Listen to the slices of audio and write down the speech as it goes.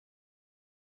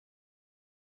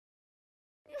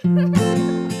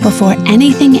before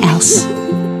anything else.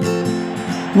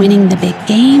 Winning the big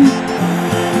game,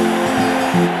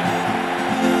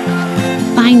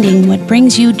 finding what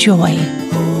brings you joy,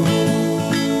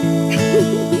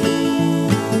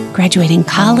 graduating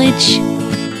college,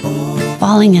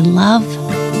 falling in love,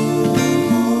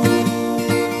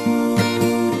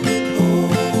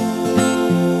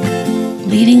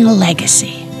 leaving a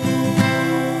legacy.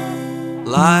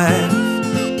 Life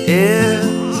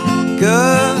is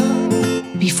good.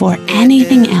 Before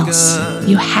anything else,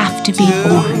 you have to be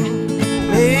born.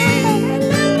 Me,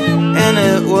 and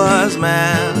it was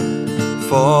meant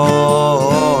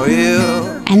for you.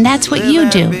 And that's what you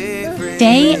do,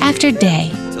 day after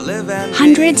day.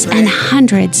 Hundreds and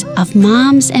hundreds of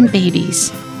moms and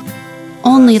babies.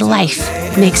 Only life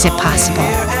makes it possible.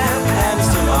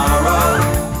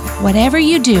 Whatever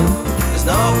you do,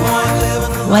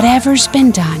 whatever's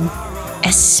been done,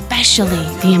 especially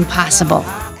the impossible,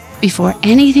 before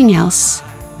anything else,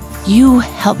 you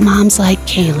help moms like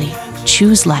Kaylee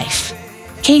choose life.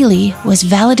 Kaylee was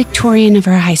valedictorian of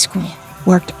her high school,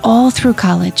 worked all through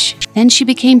college, then she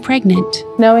became pregnant.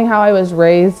 Knowing how I was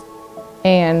raised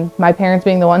and my parents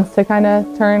being the ones to kind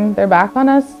of turn their back on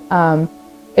us,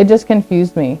 it just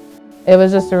confused me. It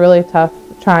was just a really tough,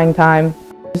 trying time.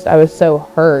 I was so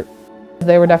hurt.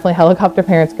 They were definitely helicopter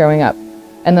parents growing up.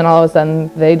 And then all of a sudden,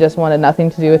 they just wanted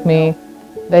nothing to do with me.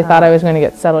 They thought I was going to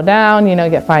get settled down, you know,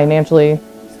 get financially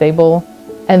stable,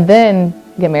 and then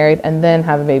get married, and then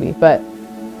have a baby. But,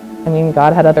 I mean,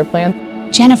 God had other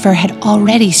plans. Jennifer had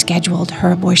already scheduled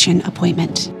her abortion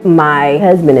appointment. My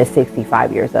husband is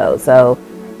 65 years old, so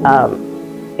I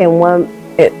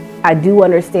do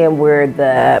understand where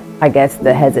the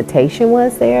hesitation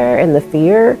was there and the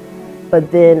fear.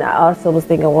 But then I also was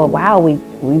thinking, well, wow,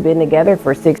 we've been together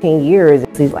for 16 years.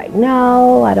 He's like,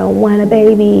 no, I don't want a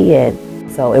baby.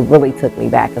 And so it really took me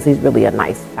back because he's really a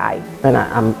nice guy. And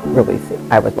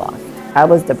I was lost. I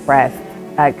was depressed.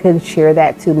 I couldn't share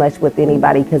that too much with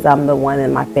anybody because I'm the one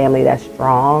in my family that's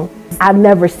strong. I've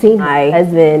never seen my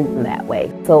husband that way.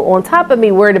 So on top of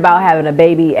me worried about having a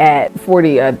baby at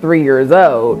 43 years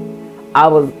old, I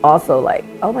was also like,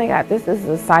 oh my God, this is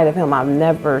a side of him I've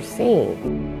never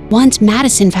seen. Once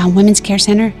Madison found Women's Care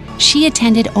Center, she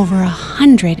attended over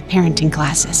 100 parenting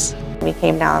classes. We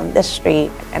came down this street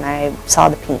and I saw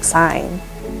the pink sign,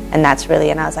 and I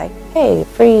was like, hey,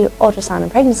 free ultrasound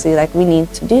and pregnancy, like we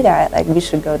need to do that, like we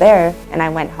should go there. And I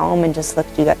went home and just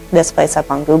looked this place up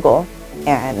on Google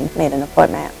and made an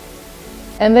appointment.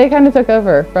 And they kind of took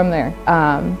over from there.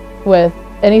 With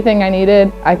anything I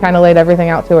needed, I kind of laid everything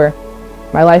out to her.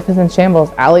 My life is in shambles.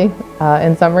 Allie,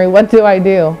 in summary, what do I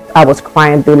do? I was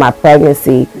crying through my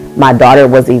pregnancy. My daughter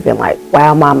was even like,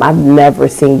 wow, Mom, I've never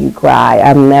seen you cry.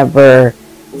 I've never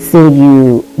seen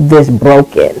you this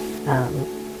broken.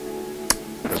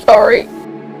 Sorry.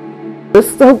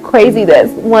 It's so crazy that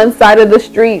one side of the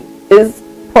street is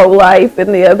pro-life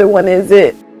and the other one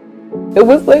isn't. It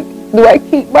was like, do I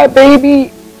keep my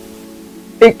baby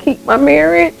and keep my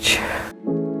marriage?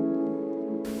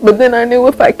 But then I knew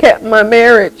if I kept my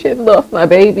marriage and lost my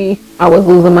baby, I was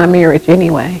losing my marriage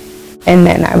anyway. And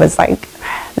then I was like,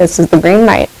 this is the green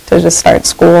light to just start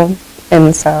school.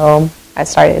 And so I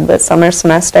started with summer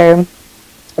semester.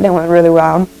 It went really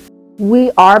well.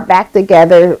 We are back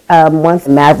together once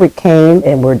Maverick came,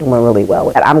 and we're doing really well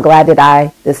with it. I'm glad that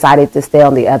I decided to stay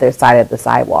on the other side of the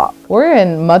sidewalk. We're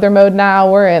in mother mode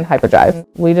now. We're in hyperdrive.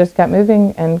 We just kept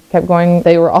moving and kept going.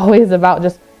 They were always about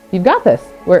just, you've got this.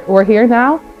 We're here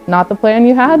now. Not the plan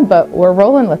you had, but we're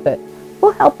rolling with it.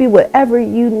 We'll help you whatever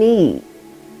you need.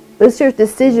 It's your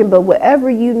decision, but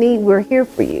whatever you need, we're here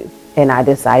for you. And I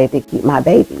decided to keep my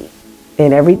baby.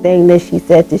 And everything that she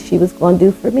said that she was going to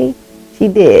do for me, she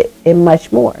did, and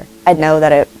much more. I know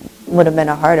that it would have been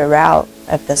a harder route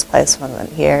if this place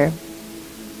wasn't here.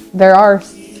 There are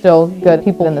still good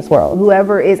people in this world.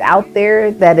 Whoever is out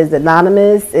there that is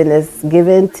anonymous and is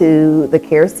given to the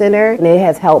care center, and it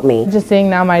has helped me. Just seeing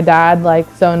now my dad like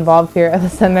so involved here at the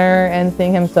center and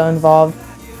seeing him so involved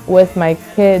with my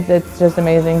kids, it's just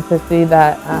amazing to see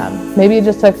that maybe it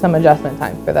just took some adjustment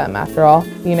time for them after all.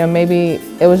 You know, maybe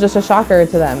it was just a shocker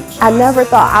to them. I never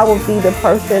thought I would be the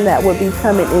person that would be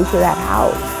coming into that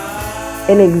house.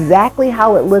 And exactly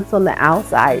how it looks on the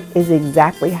outside is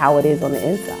exactly how it is on the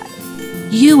inside.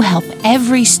 You help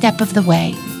every step of the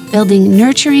way, building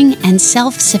nurturing and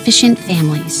self-sufficient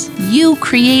families. You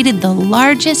created the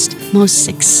largest, most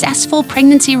successful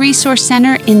pregnancy resource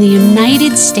center in the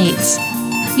United States.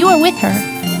 You are with her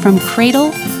from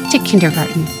cradle to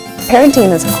kindergarten.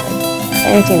 Parenting is hard.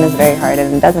 Parenting is very hard,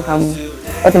 and it doesn't come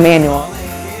with a manual.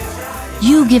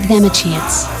 You give them a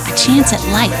chance at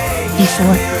life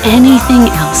before anything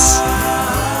else.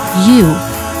 You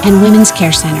and Women's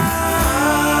Care Center.